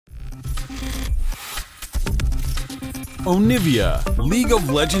Onivia, League of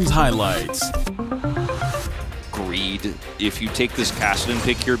Legends highlights. Greed if you take this Kassadin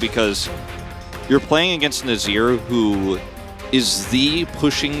pick here, because you're playing against Nazir, who is the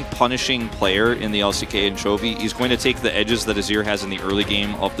pushing, punishing player in the LCK and Chovy. He's going to take the edges that Azir has in the early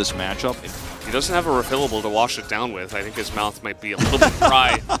game of this matchup. He doesn't have a refillable to wash it down with. I think his mouth might be a little bit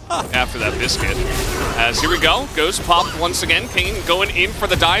dry after that biscuit. As here we go, Ghost popped once again. King going in for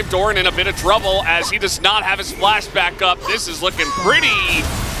the dive. Doran in a bit of trouble as he does not have his flash back up. This is looking pretty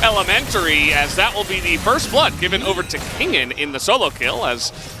elementary, as that will be the first blood given over to Kingen in the solo kill,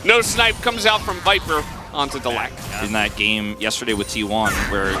 as no snipe comes out from Viper onto Delek. In that game yesterday with T1,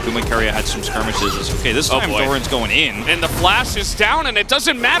 where Gumacaria had some skirmishes, it's okay, this time Doran's going in. And the flash is down, and it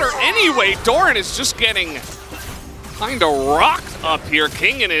doesn't matter anyway. Doran is just getting kind of rocked up here.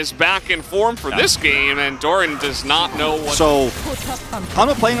 Kingen is back in form for this game, and Doran does not know what... So,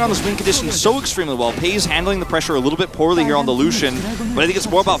 Hanwha playing on this win condition so extremely well. Pays handling the pressure a little bit poorly here on the Lucian, but I think it's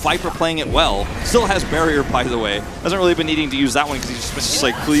more about Viper playing it well. Still has barrier, by the way. Hasn't really been needing to use that one, because he's just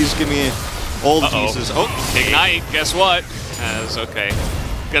like, please give me all the pieces. Oh, Ignite, guess what? Okay.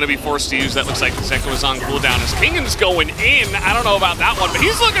 Gonna be forced to use that. Looks like Zeka was on cooldown as Kingen's going in. I don't know about that one, but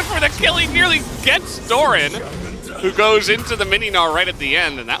he's looking for the kill. He nearly gets Doran, who goes into the mini-gnar right at the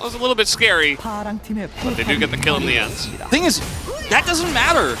end, and that was a little bit scary, but they do get the kill in the end. Thing is, that doesn't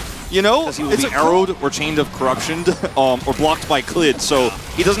matter, you know? He will be arrowed or chained of corruption or blocked by Clid, so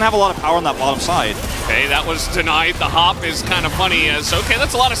he doesn't have a lot of power on that bottom side. Okay, that was denied. The hop is kind of funny as, okay,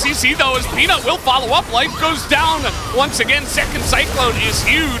 that's a lot of CC though, as Peanut will follow up. Life goes down once again. Second Cyclone is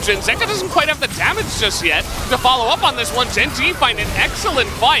huge, and Zeka doesn't quite have the damage just yet to follow up on this one. Gen.G find an excellent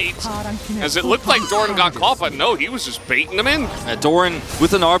fight, as it looked like Doran got caught, but no, he was just baiting him in. Doran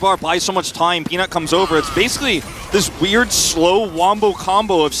with an R-bar buys so much time. Peanut comes over. It's basically this weird, slow wombo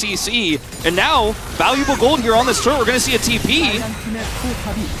combo of CC, and now, valuable gold here on this turret. We're going to see a TP.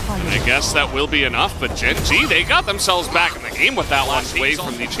 I guess that will be enough, but Gen.G, they got themselves back in the game with that one, away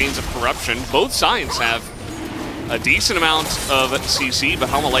from the chains of corruption. Both sides have a decent amount of CC, but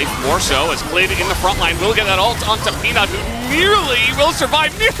Hanwha Life more so, as Clid in the front line will get that ult onto Peanut, who nearly will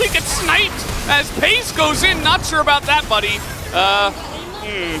survive, nearly gets sniped as Pace goes in. Not sure about that, buddy.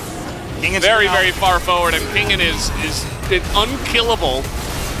 Kingen's very, very far forward, and Kingen is an unkillable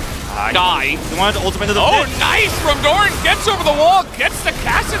guy. He wanted to ultimate to the pit. Oh, nice from Doran. Gets over the wall, gets the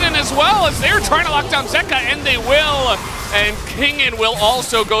Kassadin as well, as they're trying to lock down Zeka, and they will. And Kingen will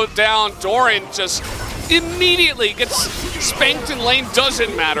also go down. Doran just immediately gets spanked in lane,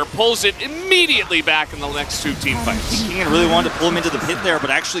 doesn't matter, pulls it immediately back in the next two team fights. Kingen really wanted to pull him into the pit there, but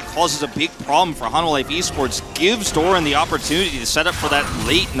actually causes a big problem for Hanwha Life Esports. Gives Doran the opportunity to set up for that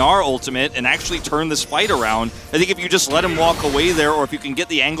late Gnar ultimate and actually turn this fight around. I think if you just let him walk away there, or if you can get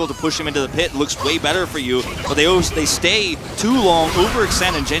the angle to push him into the pit, it looks way better for you. But they stay too long,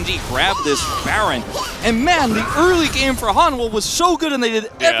 overextend, and Gen.G grab this Baron. And man, the early game for Hanwha was so good, and they did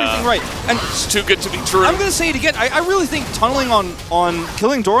everything right. And it's too good to be true. I'm going to say it again. I really think tunneling on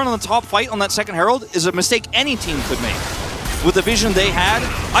killing Doran on the top fight on that second Herald is a mistake any team could make. With the vision they had,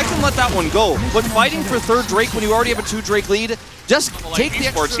 I can let that one go. But fighting for third Drake when you already have a 2 Drake lead, just take the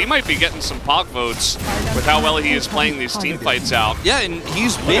Esports, he might be getting some POC votes with how well he is playing these team fights out. Yeah, and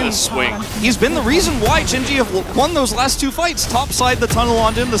he's been the reason why Gen.G have won those last 2 fights. Topside the tunnel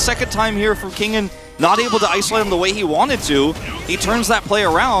on him the second time here from Kingen, not able to isolate him the way he wanted to. He turns that play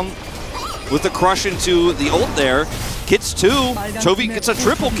around with the crush into the ult there. Hits 2, Chovy gets a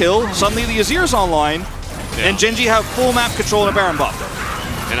triple kill, suddenly the Azir's online, and Gen.G have full map control and a Baron buff.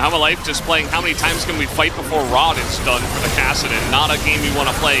 And Hanwha Life just playing how many times can we fight before Rod is done for the Kassadin. Not a game you want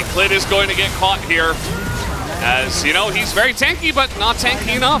to play. Clid is going to get caught here. As, you know, he's very tanky, but not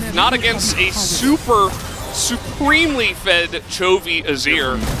tanky enough. Not against a supremely fed Chovy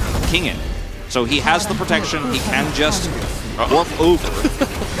Azir. Kingen. So he has the protection, he can just warp over.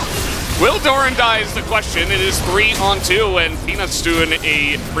 Will Doran die is the question. It is 3-on-2, and Peanut's doing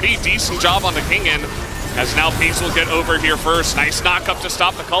a pretty decent job on the Kingen, as now Pace will get over here first. Nice knock up to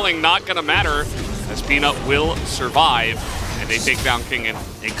stop the culling, not gonna matter, as Peanut will survive, and they take down Kingen.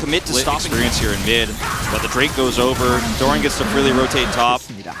 They commit to stopping experience here in mid, but the Drake goes over. Doran gets to freely rotate top.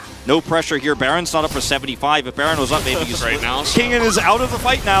 No pressure here. Baron's not up for 75. If Baron was up, maybe you right now. Kingen is out of the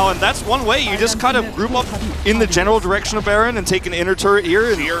fight now, and that's one way. You just kind of group up in the general direction of Baron and take an inner turret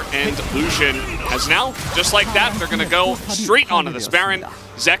here. And Lucian, as now, just like that, they're going to go straight onto this Baron.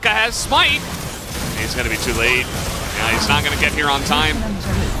 Zeka has Smite. He's going to be too late. Yeah, he's not going to get here on time.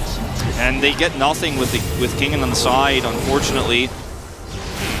 And they get nothing with Kingen on the side, unfortunately.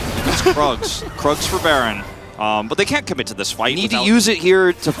 It's Krugs. Krugs for Baron. But they can't commit to this fight. Need to use it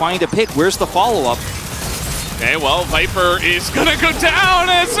here to find a pick. Where's the follow-up? Okay, well, Viper is gonna go down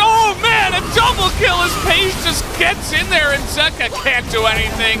as, oh man, a double kill as Paige just gets in there and Zeka can't do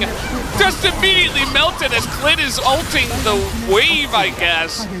anything. Just immediately melted as Clit is ulting the wave, I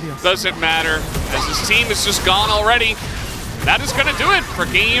guess. Doesn't matter, as his team is just gone already. That is gonna do it for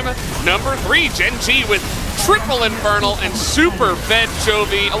game number 3. Gen.G with triple Infernal and super fed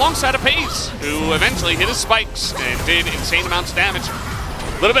Chovy alongside a Paige, who eventually hit his spikes and did insane amounts of damage.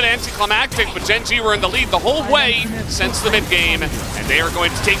 A little bit anticlimactic, but Gen.G were in the lead the whole way since the mid-game, and they are going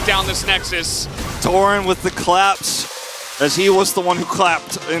to take down this Nexus. Torin with the claps, as he was the one who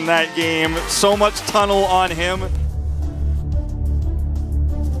clapped in that game. So much tunnel on him.